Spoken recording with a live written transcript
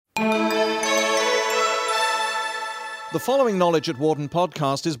The following Knowledge at Wharton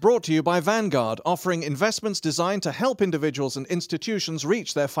podcast is brought to you by Vanguard, offering investments designed to help individuals and institutions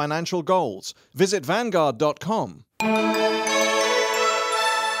reach their financial goals. Visit Vanguard.com.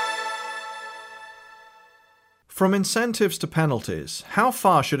 From incentives to penalties, how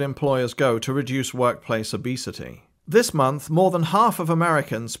far should employers go to reduce workplace obesity? This month, more than half of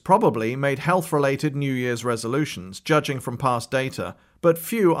Americans probably made health-related New Year's resolutions, judging from past data, but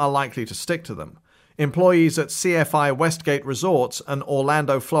few are likely to stick to them. Employees at CFI Westgate Resorts, an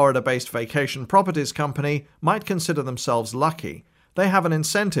Orlando, Florida-based vacation properties company, might consider themselves lucky. They have an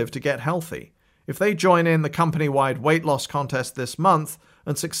incentive to get healthy. If they join in the company-wide weight loss contest this month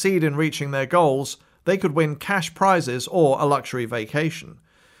and succeed in reaching their goals, they could win cash prizes or a luxury vacation.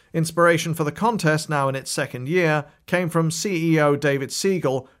 Inspiration for the contest, now in its second year, came from CEO David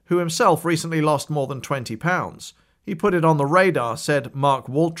Siegel, who himself recently lost more than 20 pounds. He put it on the radar, said Mark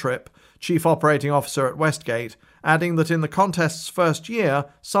Waltrip, Chief Operating Officer at Westgate, adding that in the contest's first year,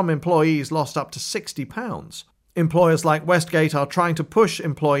 some employees lost up to 60 pounds. Employers like Westgate are trying to push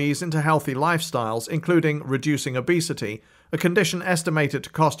employees into healthy lifestyles, including reducing obesity, a condition estimated to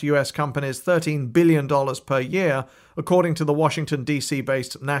cost U.S. companies $13 billion per year, according to the Washington,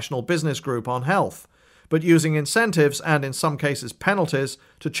 D.C.-based National Business Group on Health. But using incentives, and in some cases penalties,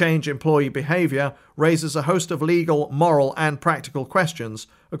 to change employee behavior raises a host of legal, moral, and practical questions,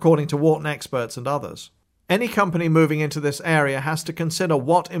 according to Wharton experts and others. Any company moving into this area has to consider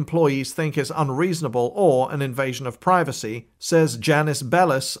what employees think is unreasonable or an invasion of privacy, says Janice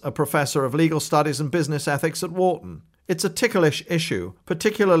Bellis, a professor of legal studies and business ethics at Wharton. It's a ticklish issue,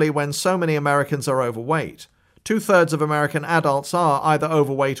 particularly when so many Americans are overweight. 2/3 of American adults are either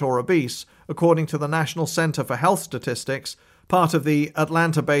overweight or obese, according to the National Center for Health Statistics, part of the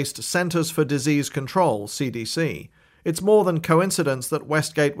Atlanta-based Centers for Disease Control, CDC. It's more than coincidence that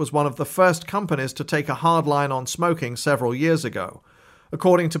Westgate was one of the first companies to take a hard line on smoking several years ago.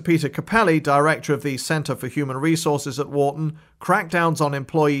 According to Peter Capelli, director of the Center for Human Resources at Wharton, crackdowns on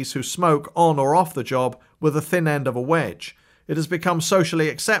employees who smoke on or off the job were the thin end of a wedge. It has become socially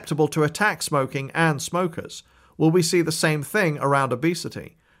acceptable to attack smoking and smokers. Will we see the same thing around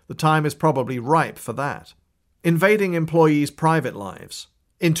obesity? The time is probably ripe for that. Invading employees' private lives.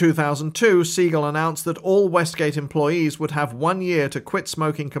 In 2002, Siegel announced that all Westgate employees would have 1 year to quit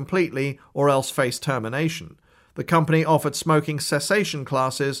smoking completely or else face termination. The company offered smoking cessation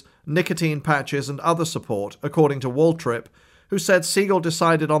classes, nicotine patches, and other support, according to Waltrip, who said Siegel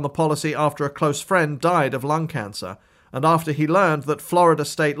decided on the policy after a close friend died of lung cancer, and after he learned that Florida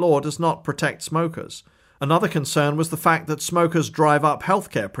state law does not protect smokers. Another concern was the fact that smokers drive up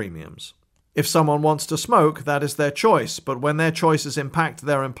healthcare premiums. If someone wants to smoke, that is their choice, but when their choices impact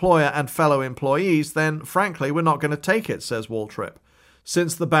their employer and fellow employees, then frankly we're not going to take it, says Waltrip.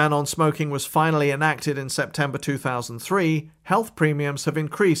 Since the ban on smoking was finally enacted in September 2003, health premiums have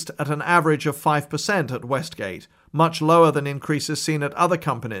increased at an average of 5% at Westgate, much lower than increases seen at other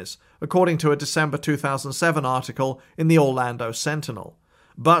companies, according to a December 2007 article in the Orlando Sentinel.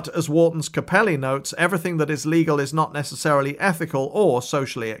 But, as Wharton's Capelli notes, everything that is legal is not necessarily ethical or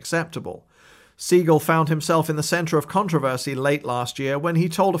socially acceptable. Siegel found himself in the center of controversy late last year when he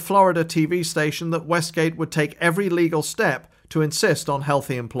told a Florida TV station that Westgate would take every legal step to insist on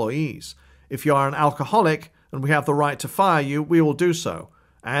healthy employees. If you are an alcoholic and we have the right to fire you, we will do so.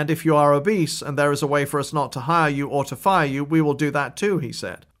 And if you are obese and there is a way for us not to hire you or to fire you, we will do that too, he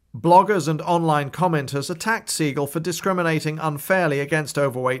said. Bloggers and online commenters attacked Siegel for discriminating unfairly against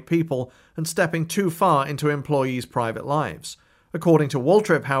overweight people and stepping too far into employees' private lives. According to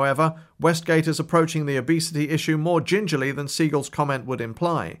Waltrip, however, Westgate is approaching the obesity issue more gingerly than Siegel's comment would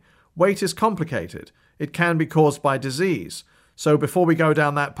imply. Weight is complicated. It can be caused by disease. So before we go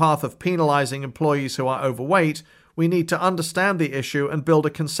down that path of penalizing employees who are overweight, we need to understand the issue and build a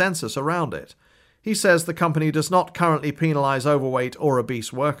consensus around it. He says the company does not currently penalize overweight or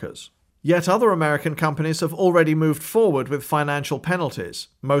obese workers. Yet other American companies have already moved forward with financial penalties,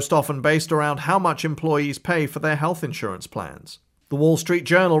 most often based around how much employees pay for their health insurance plans. The Wall Street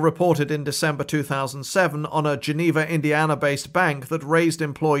Journal reported in December 2007 on a Geneva, Indiana-based bank that raised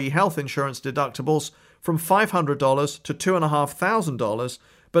employee health insurance deductibles from $500 to $2,500,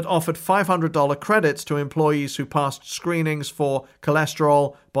 but offered $500 credits to employees who passed screenings for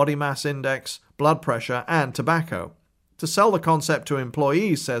cholesterol, body mass index, blood pressure, and tobacco. To sell the concept to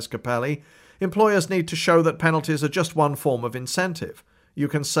employees, says Capelli, employers need to show that penalties are just one form of incentive. You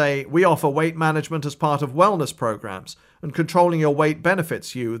can say, we offer weight management as part of wellness programs, and controlling your weight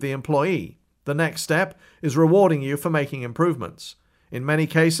benefits you, the employee. The next step is rewarding you for making improvements. In many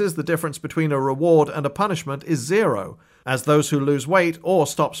cases, the difference between a reward and a punishment is zero, as those who lose weight or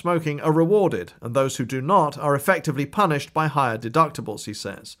stop smoking are rewarded, and those who do not are effectively punished by higher deductibles, he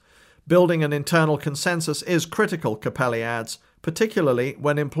says. Building an internal consensus is critical, Capelli adds, particularly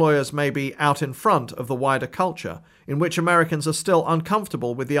when employers may be out in front of the wider culture, in which Americans are still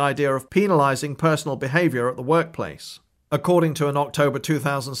uncomfortable with the idea of penalizing personal behavior at the workplace. According to an October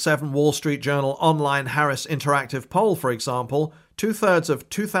 2007 Wall Street Journal online Harris Interactive poll, for example, 2/3 of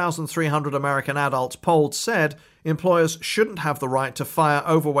 2,300 American adults polled said employers shouldn't have the right to fire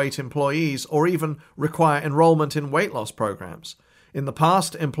overweight employees or even require enrollment in weight loss programs. In the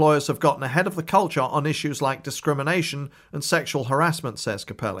past, employers have gotten ahead of the culture on issues like discrimination and sexual harassment, says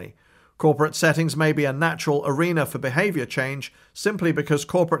Capelli. Corporate settings may be a natural arena for behavior change simply because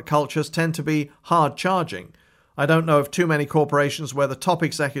corporate cultures tend to be hard-charging. I don't know of too many corporations where the top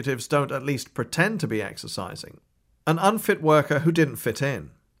executives don't at least pretend to be exercising. An unfit worker who didn't fit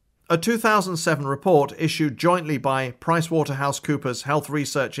in. A 2007 report issued jointly by PricewaterhouseCoopers Health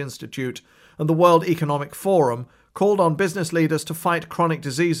Research Institute and the World Economic Forum called on business leaders to fight chronic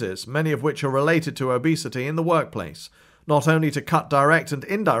diseases, many of which are related to obesity, in the workplace, not only to cut direct and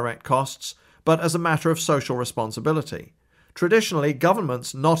indirect costs, but as a matter of social responsibility. Traditionally,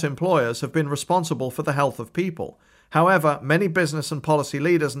 governments, not employers, have been responsible for the health of people. However, many business and policy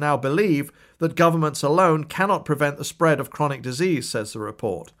leaders now believe that governments alone cannot prevent the spread of chronic disease, says the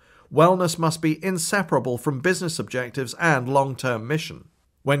report. Wellness must be inseparable from business objectives and long-term mission.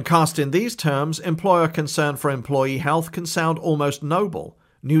 When cast in these terms, employer concern for employee health can sound almost noble.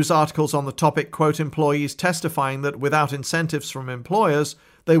 News articles on the topic quote employees testifying that without incentives from employers,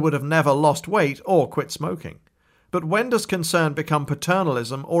 they would have never lost weight or quit smoking. But when does concern become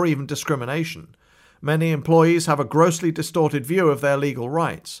paternalism or even discrimination? Many employees have a grossly distorted view of their legal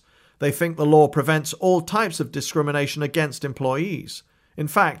rights. They think the law prevents all types of discrimination against employees. In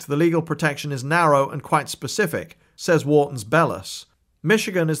fact, the legal protection is narrow and quite specific, says Wharton's Bellis.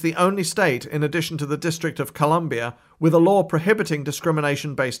 Michigan is the only state, in addition to the District of Columbia, with a law prohibiting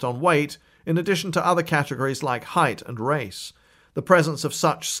discrimination based on weight, in addition to other categories like height and race. The presence of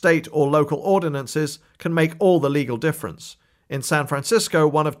such state or local ordinances can make all the legal difference. In San Francisco,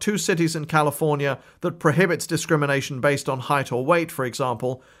 one of 2 cities in California that prohibits discrimination based on height or weight, for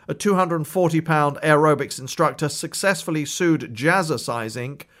example, a 240-pound aerobics instructor successfully sued Jazzercise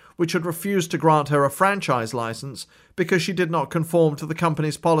Inc., which had refused to grant her a franchise license because she did not conform to the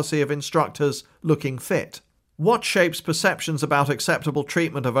company's policy of instructors looking fit. What shapes perceptions about acceptable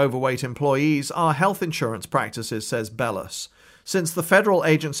treatment of overweight employees are health insurance practices, says Bellis. Since the federal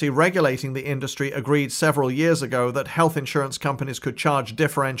agency regulating the industry agreed several years ago that health insurance companies could charge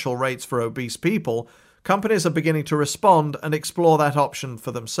differential rates for obese people, companies are beginning to respond and explore that option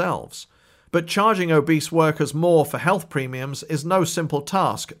for themselves. But charging obese workers more for health premiums is no simple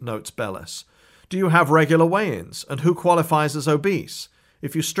task, notes Bellis. Do you have regular weigh-ins, and who qualifies as obese?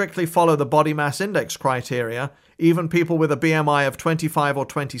 If you strictly follow the body mass index criteria, even people with a BMI of 25 or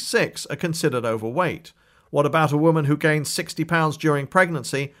 26 are considered overweight. What about a woman who gains 60 pounds during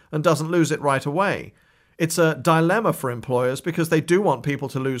pregnancy and doesn't lose it right away? It's a dilemma for employers because they do want people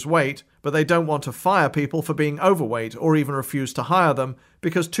to lose weight, but they don't want to fire people for being overweight or even refuse to hire them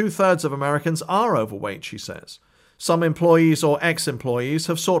because 2/3 of Americans are overweight, she says. Some employees or ex-employees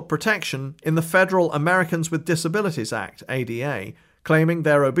have sought protection in the Federal Americans with Disabilities Act, ADA, claiming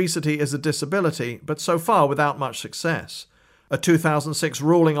their obesity is a disability, but so far without much success. A 2006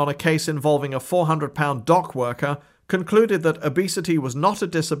 ruling on a case involving a 400-pound dock worker concluded that obesity was not a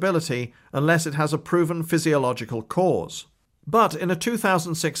disability unless it has a proven physiological cause. But in a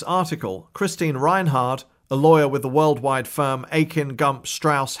 2006 article, Christine Reinhard, a lawyer with the worldwide firm Aiken, Gump,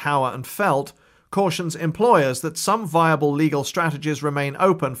 Strauss, Hauer and Felt, cautions employers that some viable legal strategies remain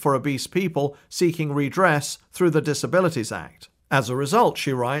open for obese people seeking redress through the Disabilities Act. As a result,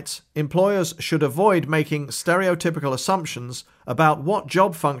 she writes, employers should avoid making stereotypical assumptions about what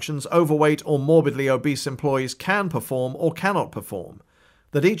job functions overweight or morbidly obese employees can perform or cannot perform.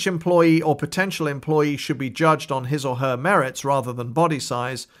 That each employee or potential employee should be judged on his or her merits rather than body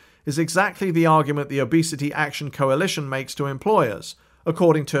size is exactly the argument the Obesity Action Coalition makes to employers,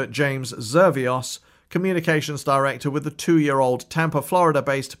 according to James Zervios, communications director with the 2-year-old Tampa,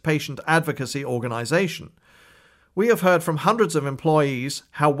 Florida-based patient advocacy organization. We have heard from hundreds of employees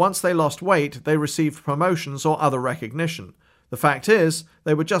how once they lost weight, they received promotions or other recognition. The fact is,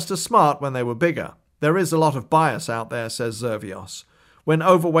 they were just as smart when they were bigger. There is a lot of bias out there, says Zervios. When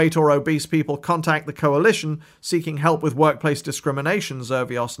overweight or obese people contact the coalition seeking help with workplace discrimination,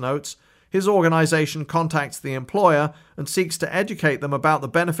 Zervios notes, his organization contacts the employer and seeks to educate them about the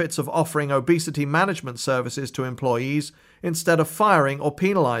benefits of offering obesity management services to employees instead of firing or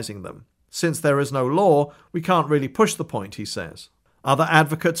penalizing them. Since there is no law, we can't really push the point, he says. Other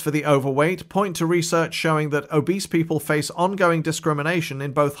advocates for the overweight point to research showing that obese people face ongoing discrimination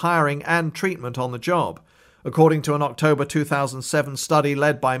in both hiring and treatment on the job. According to an October 2007 study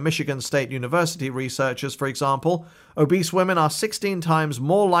led by Michigan State University researchers, for example, obese women are 16 times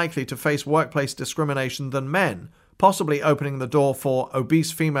more likely to face workplace discrimination than men, possibly opening the door for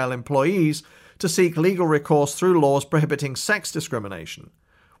obese female employees to seek legal recourse through laws prohibiting sex discrimination.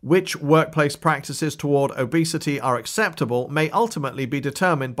 Which workplace practices toward obesity are acceptable may ultimately be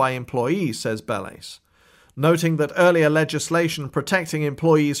determined by employees, says Belles. Noting that earlier legislation protecting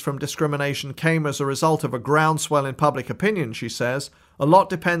employees from discrimination came as a result of a groundswell in public opinion, she says, a lot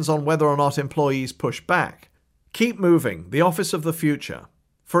depends on whether or not employees push back. Keep moving, the office of the future.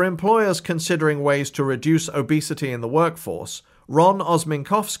 For employers considering ways to reduce obesity in the workforce, Ron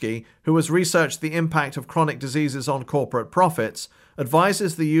Osminkowski, who has researched the impact of chronic diseases on corporate profits,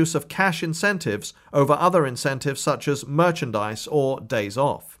 advises the use of cash incentives over other incentives such as merchandise or days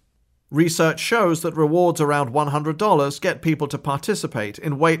off. Research shows that rewards around $100 get people to participate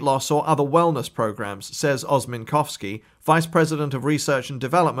in weight loss or other wellness programs, says Osminkowski, Vice President of Research and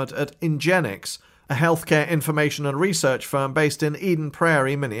Development at Ingenix, a healthcare information and research firm based in Eden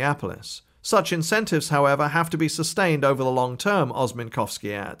Prairie, Minneapolis. Such incentives, however, have to be sustained over the long term,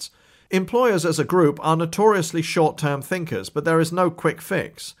 Osminkowski adds. Employers as a group are notoriously short-term thinkers, but there is no quick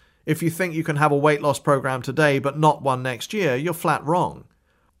fix. If you think you can have a weight loss program today but not one next year, you're flat wrong.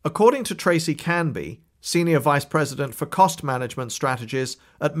 According to Tracy Canby, Senior Vice President for Cost Management Strategies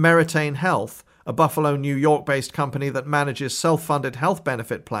at Meritain Health, a Buffalo, New York-based company that manages self-funded health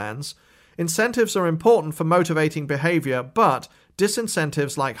benefit plans, incentives are important for motivating behavior, but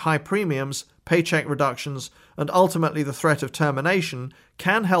disincentives like high premiums, paycheck reductions, and ultimately the threat of termination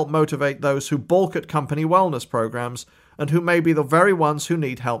can help motivate those who balk at company wellness programs and who may be the very ones who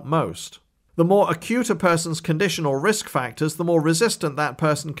need help most. The more acute a person's condition or risk factors, the more resistant that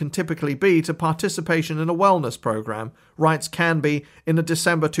person can typically be to participation in a wellness program, writes Canby in a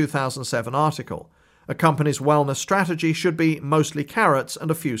December 2007 article. A company's wellness strategy should be mostly carrots and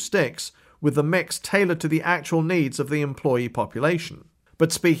a few sticks, with the mix tailored to the actual needs of the employee population.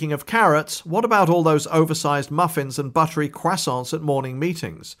 But speaking of carrots, what about all those oversized muffins and buttery croissants at morning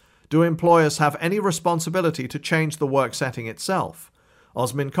meetings? Do employers have any responsibility to change the work setting itself?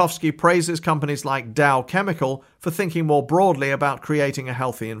 Osminkowski praises companies like Dow Chemical for thinking more broadly about creating a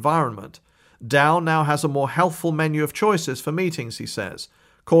healthy environment. Dow now has a more healthful menu of choices for meetings, he says,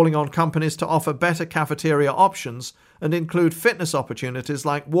 calling on companies to offer better cafeteria options and include fitness opportunities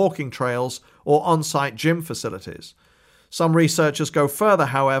like walking trails or on-site gym facilities. Some researchers go further,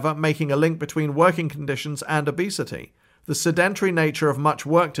 however, making a link between working conditions and obesity. The sedentary nature of much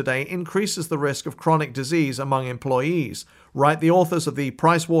work today increases the risk of chronic disease among employees, write the authors of the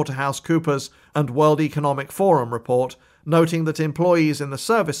PricewaterhouseCoopers and World Economic Forum report, noting that employees in the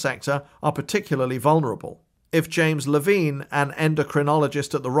service sector are particularly vulnerable. If James Levine, an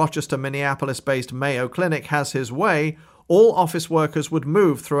endocrinologist at the Rochester, Minneapolis-based Mayo Clinic, has his way, all office workers would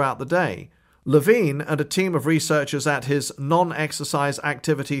move throughout the day. Levine and a team of researchers at his Non-Exercise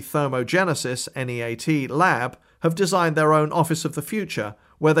Activity Thermogenesis (NEAT) lab have designed their own Office of the Future,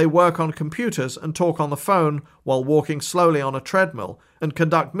 where they work on computers and talk on the phone while walking slowly on a treadmill, and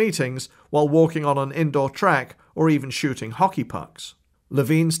conduct meetings while walking on an indoor track or even shooting hockey pucks.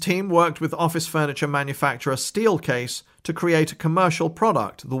 Levine's team worked with office furniture manufacturer Steelcase to create a commercial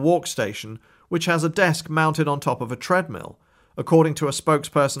product, the Walkstation, which has a desk mounted on top of a treadmill. According to a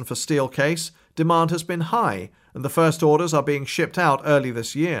spokesperson for Steelcase, demand has been high, and the first orders are being shipped out early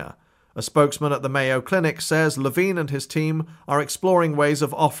this year. A spokesman at the Mayo Clinic says Levine and his team are exploring ways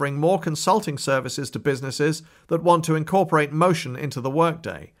of offering more consulting services to businesses that want to incorporate motion into the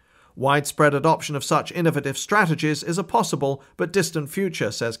workday. Widespread adoption of such innovative strategies is a possible but distant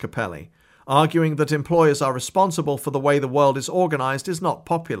future, says Capelli. Arguing that employers are responsible for the way the world is organized is not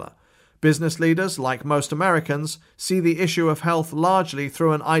popular. Business leaders, like most Americans, see the issue of health largely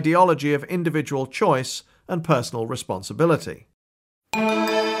through an ideology of individual choice and personal responsibility.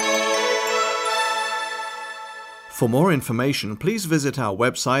 For more information, please visit our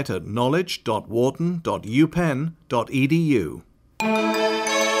website at knowledge.wharton.upenn.edu.